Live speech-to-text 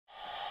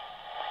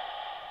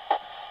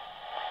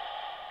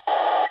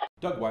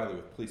Doug Wiley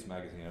with Police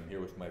Magazine. I'm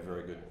here with my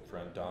very good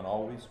friend Don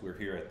Always. We're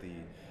here at the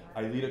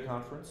ILEETA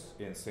conference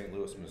in St.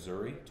 Louis,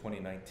 Missouri,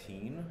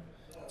 2019.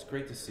 It's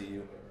great to see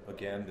you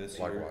again this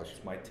year.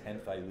 It's my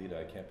 10th ILEETA.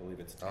 I can't believe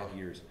it's 10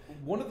 years.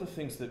 One of the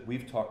things that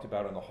we've talked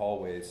about in the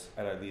hallways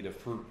at ILEETA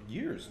for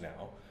years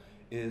now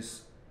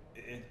is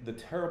the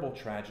terrible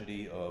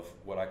tragedy of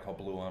what I call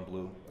blue on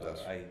blue.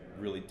 Yes. I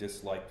really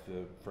dislike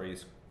the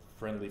phrase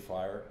friendly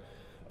fire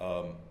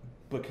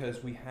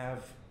because we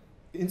have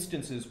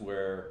instances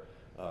where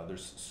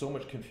there's so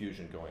much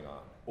confusion going on,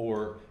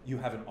 or you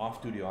have an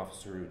off-duty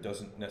officer who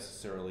doesn't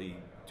necessarily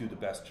do the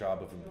best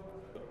job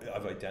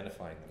of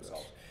identifying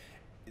themselves.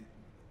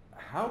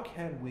 How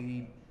can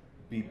we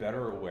be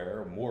better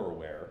aware, more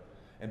aware,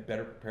 and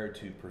better prepared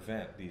to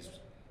prevent these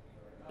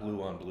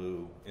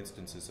blue-on-blue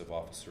instances of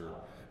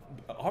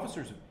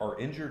officers are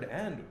injured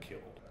and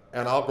killed?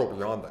 And I'll go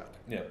beyond that.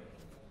 Yeah.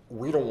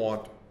 We don't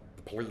want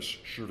the police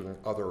shooting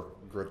other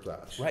good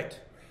guys. Right.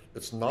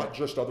 It's not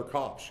just other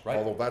cops,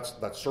 although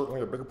that's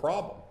certainly a big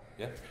problem.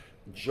 Yeah.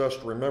 Just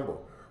remember,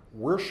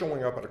 we're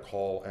showing up at a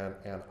call,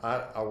 and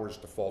I always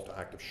default to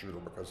active shooter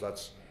because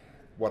that's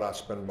what I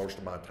spend most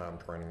of my time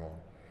training on.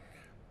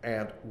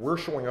 And we're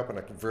showing up in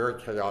a very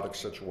chaotic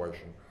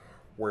situation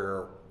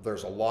where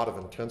there's a lot of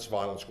intense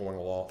violence going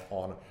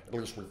on, at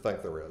least we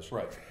think there is.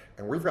 Right.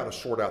 And we've got to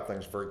sort out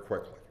things very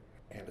quickly.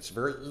 And it's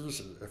very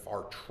easy if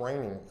our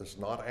training is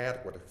not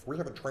adequate. If we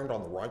haven't trained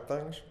on the right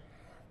things,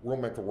 we'll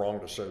make the wrong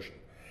decision.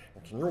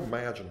 And can you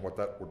imagine what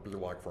that would be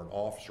like for an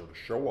officer to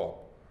show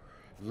up,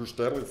 use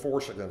deadly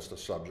force against a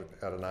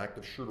subject at an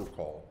active shooter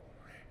call,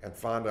 and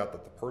find out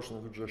that the person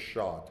who just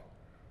shot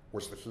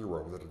was the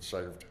hero that had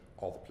saved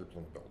all the people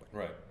in the building?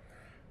 Right.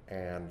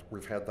 And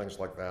we've had things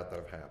like that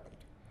have happened.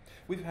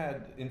 We've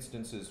had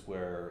instances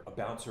where a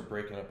bouncer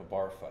breaking up a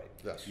bar fight.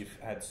 Yes. You've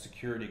had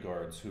security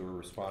guards who are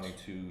responding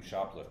to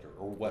shoplifter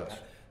or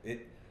what. Yes.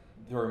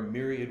 There are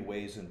myriad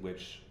ways in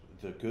which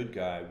the good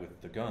guy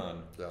with the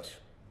gun. Yes.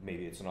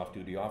 Maybe it's an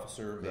off-duty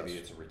officer. Maybe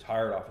Yes. it's a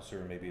retired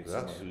officer. Maybe it's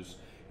Yes. someone who's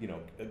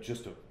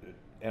just a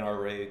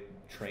NRA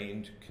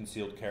trained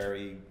concealed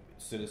carry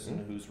citizen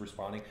Mm-hmm. who's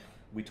responding.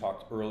 We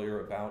talked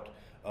earlier about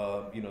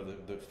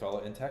the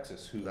fella in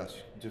Texas who Yes.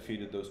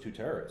 defeated those two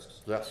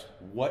terrorists. Yes.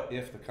 What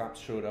if the cops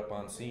showed up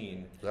on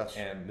scene Yes.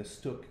 and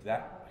mistook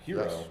that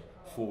hero Yes.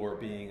 for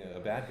being a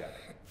bad guy?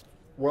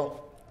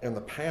 Well, in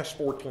the past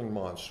 14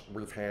 months,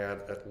 we've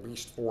had at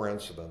least 4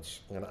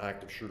 incidents in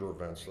active shooter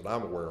events that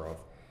I'm aware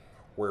of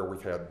where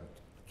we've had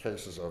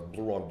cases of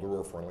blue on blue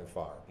or friendly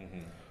fire.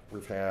 Mm-hmm.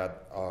 We've had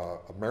a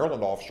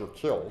Maryland officer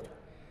killed,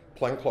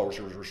 plainclothes,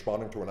 who was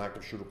responding to an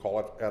active shooter call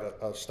at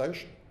a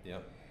station. Yeah.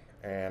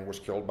 And was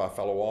killed by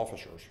fellow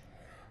officers.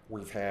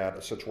 We've had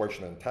a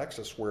situation in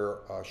Texas where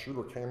a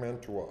shooter came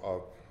into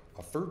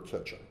a food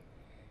kitchen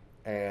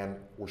and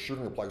was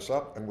shooting the place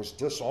up and was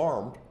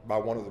disarmed by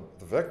one of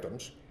the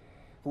victims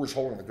who was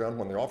holding the gun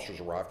when the officers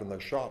arrived, and they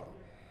shot him.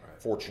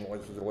 Right. Fortunately,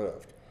 he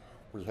lived.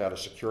 We had a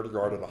security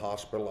guard at a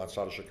hospital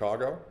outside of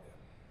Chicago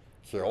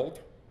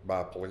killed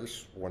by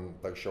police when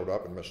they showed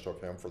up and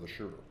mistook him for the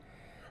shooter.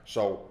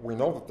 So we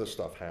know that this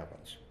stuff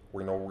happens.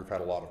 We know we've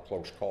had a lot of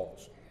close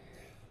calls.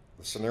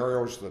 The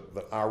scenarios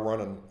that I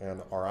run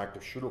in our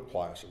active shooter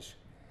classes,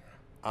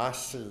 I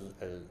see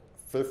a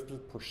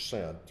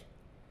 50%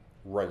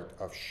 rate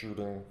of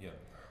shooting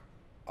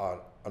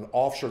an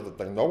officer that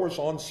they know is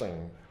on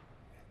scene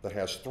that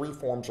has 3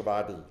 forms of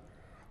ID: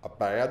 a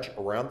badge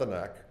around the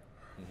neck,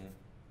 Mm-hmm.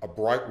 a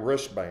bright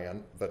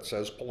wristband that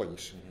says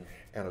police, Mm-hmm.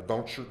 and a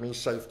don't shoot me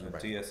safety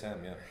band.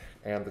 DSM, yeah.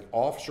 And the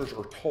officers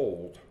are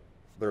told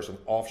there's an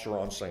officer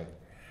on scene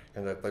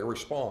and that they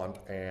respond,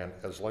 and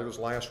as late as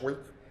last week,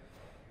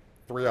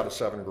 3 out of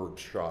 7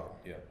 groups shot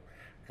him.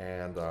 Yeah.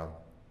 And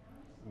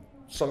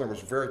something was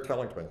very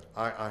telling to me.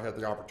 I had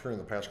the opportunity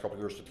in the past couple of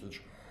years to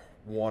teach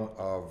one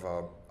of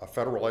a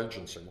federal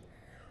agency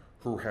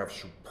who have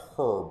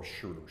superb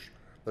shooters.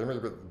 They may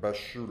be the best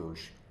shooters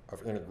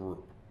of any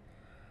group.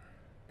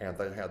 And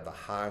they had the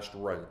highest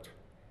rate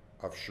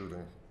of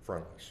shooting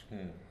friendlies.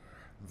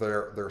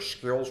 Their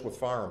skills with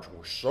firearms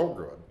were so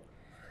good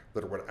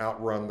that it would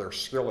outrun their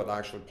skill at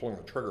actually pulling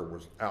the trigger,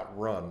 was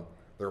outrun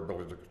their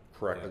ability to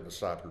correctly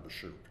decide who to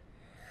shoot.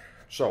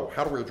 So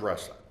how do we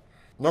address that?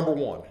 Number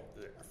one,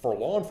 for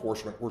law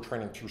enforcement, we're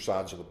training 2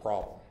 sides of the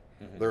problem.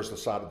 Mm-hmm. There's the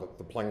side of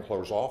the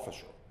plainclothes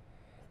officer.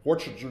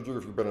 What should you do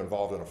if you've been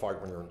involved in a fight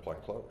when you're in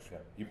plainclothes? Yeah.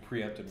 You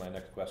preempted my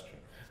next question.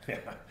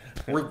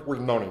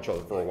 We've known each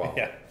other for a while.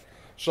 Yeah.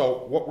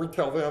 So what we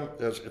tell them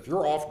is, if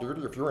you're off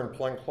duty, if you're in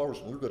plainclothes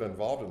and you get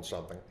involved in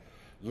something,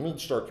 you need to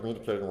start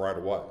communicating right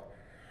away.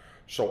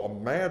 So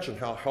imagine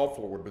how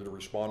helpful it would be to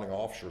responding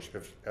officers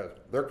if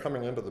they're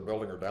coming into the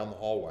building or down the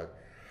hallway,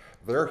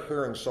 they're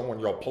hearing someone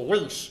yell,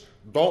 "Police,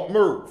 don't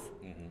move."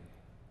 Mm-hmm.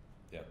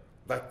 Yeah.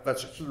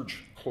 That's a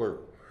huge clue.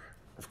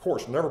 Of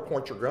course, never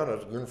point your gun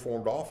at a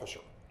uniformed officer.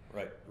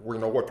 Right. We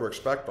know what to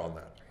expect on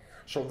that.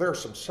 So there's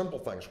some simple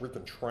things we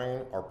can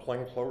train our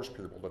plainclothes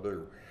people to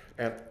do.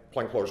 And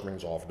plainclothes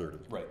means off duty.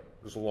 Right.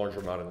 As long as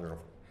you're not in uniform.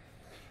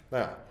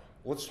 Now,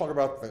 let's talk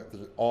about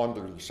the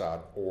on-duty side,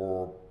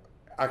 or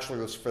actually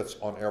this fits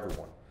on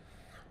everyone.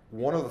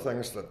 One of the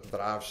things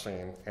that I've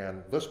seen,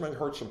 and this may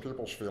hurt some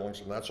people's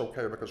feelings, and that's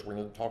okay because we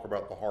need to talk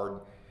about the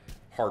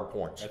hard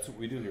points. That's what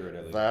we do here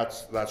at LA.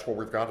 That's what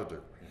we've got to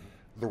do.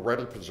 The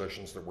ready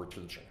positions that we're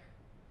teaching.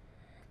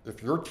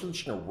 If you're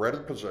teaching a ready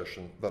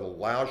position that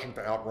allows you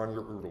to outrun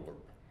your OODA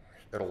loop,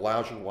 it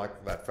allows you,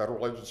 like that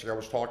federal agency I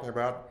was talking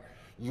about,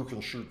 you can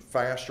shoot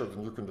faster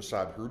than you can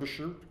decide who to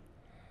shoot,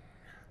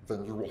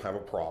 then you will have a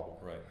problem.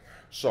 Right.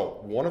 So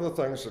one of the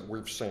things that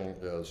we've seen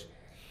is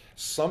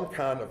some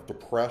kind of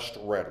depressed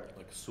ready.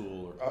 Like a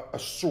SUL or... A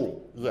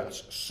SUL,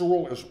 yes.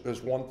 SUL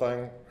is one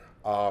thing.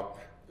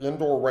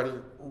 Indoor ready,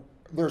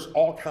 there's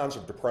all kinds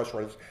of depressed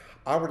readies.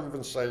 I would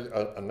even say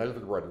a Navy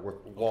ready with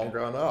long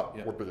gun up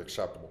would be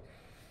acceptable.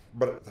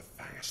 But the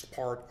fast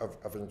part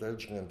of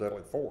engaging in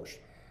deadly force,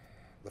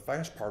 the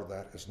fast part of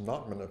that is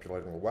not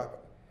manipulating the weapon.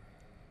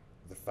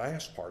 The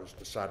fast part is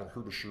deciding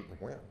who to shoot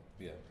and when.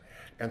 Yeah.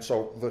 And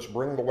so this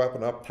bringing the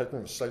weapon up,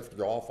 taking the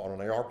safety off on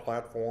an AR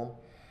platform,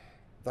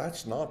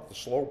 that's not the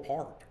slow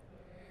part.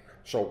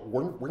 So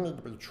we need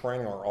to be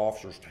training our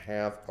officers to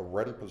have a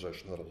ready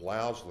position that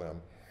allows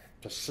them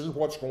to see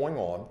what's going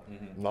on,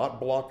 not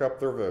block up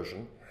their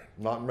vision,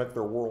 not make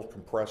their world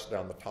compress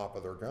down the top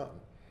of their gun.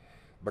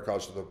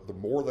 Because the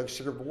more they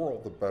see of the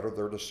world, the better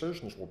their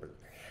decisions will be.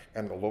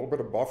 And a little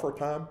bit of buffer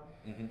time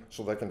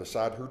so they can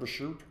decide who to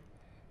shoot,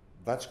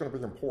 that's going to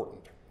be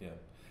important. Yeah.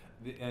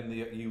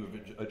 You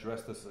have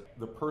addressed this,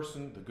 the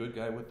person, the good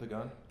guy with the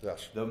gun.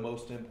 Yes. The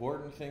most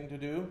important thing to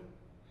do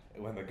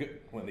when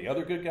the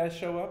other good guys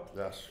show up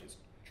is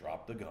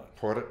drop the gun.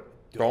 Put it.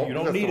 You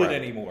don't need it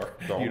anymore.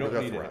 Don't you don't be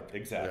a need threat. it.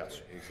 Exactly.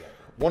 Yes. Exactly.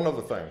 One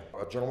other thing,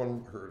 a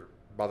gentleman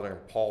by the name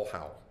of Paul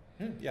Howell,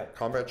 Yeah.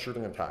 Combat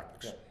Shooting and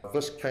Tactics. Yeah.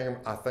 This came,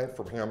 I think,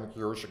 from him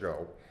years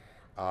ago.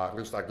 At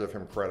least I give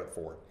him credit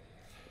for it.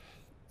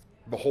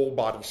 The whole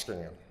body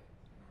scan.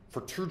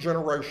 For 2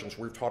 generations,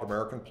 we've taught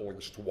American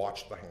police to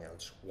watch the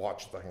hands,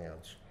 watch the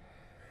hands.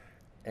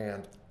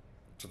 And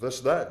to this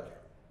day,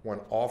 when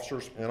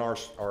officers in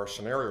our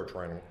scenario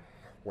training,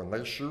 when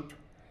they shoot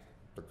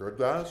the good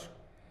guys,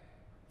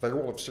 they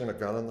will have seen a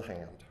gun in the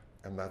hand.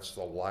 And that's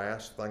the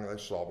last thing they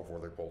saw before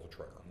they pulled the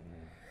trigger.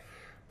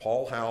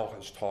 Paul Howell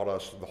has taught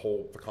us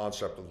the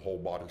concept of the whole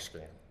body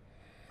scan.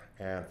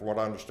 And from what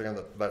I understand,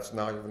 that's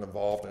now even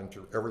evolved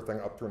into everything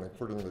up to and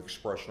including the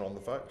expression on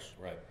the face.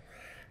 Right.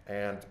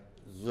 And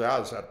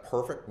yeah, is that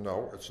perfect?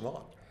 No, it's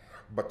not.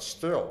 But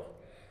still,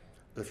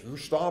 if you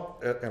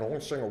stop and only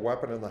seeing a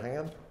weapon in the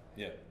hand,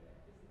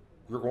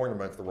 you're going to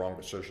make the wrong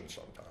decision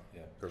sometime.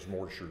 Yeah. There's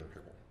more to shooting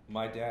people.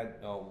 My dad,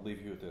 I'll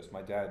leave you with this.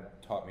 My dad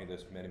taught me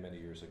this many, many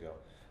years ago.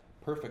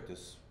 Perfect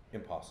is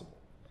impossible.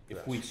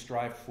 If we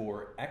strive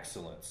for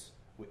excellence,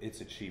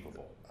 it's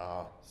achievable.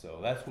 So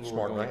that's what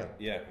Smart we're going. man.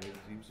 Yeah,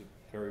 he was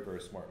a very, very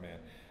smart man.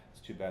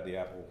 It's too bad the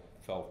apple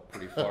fell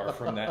pretty far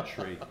from that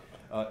tree.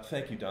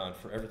 Thank you, Don,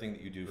 for everything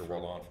that you do for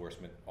law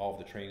enforcement, all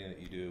of the training that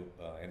you do,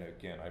 and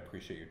again, I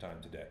appreciate your time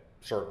today.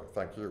 Certainly.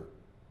 Thank you.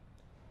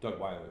 Doug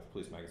Wiley with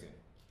Police Magazine.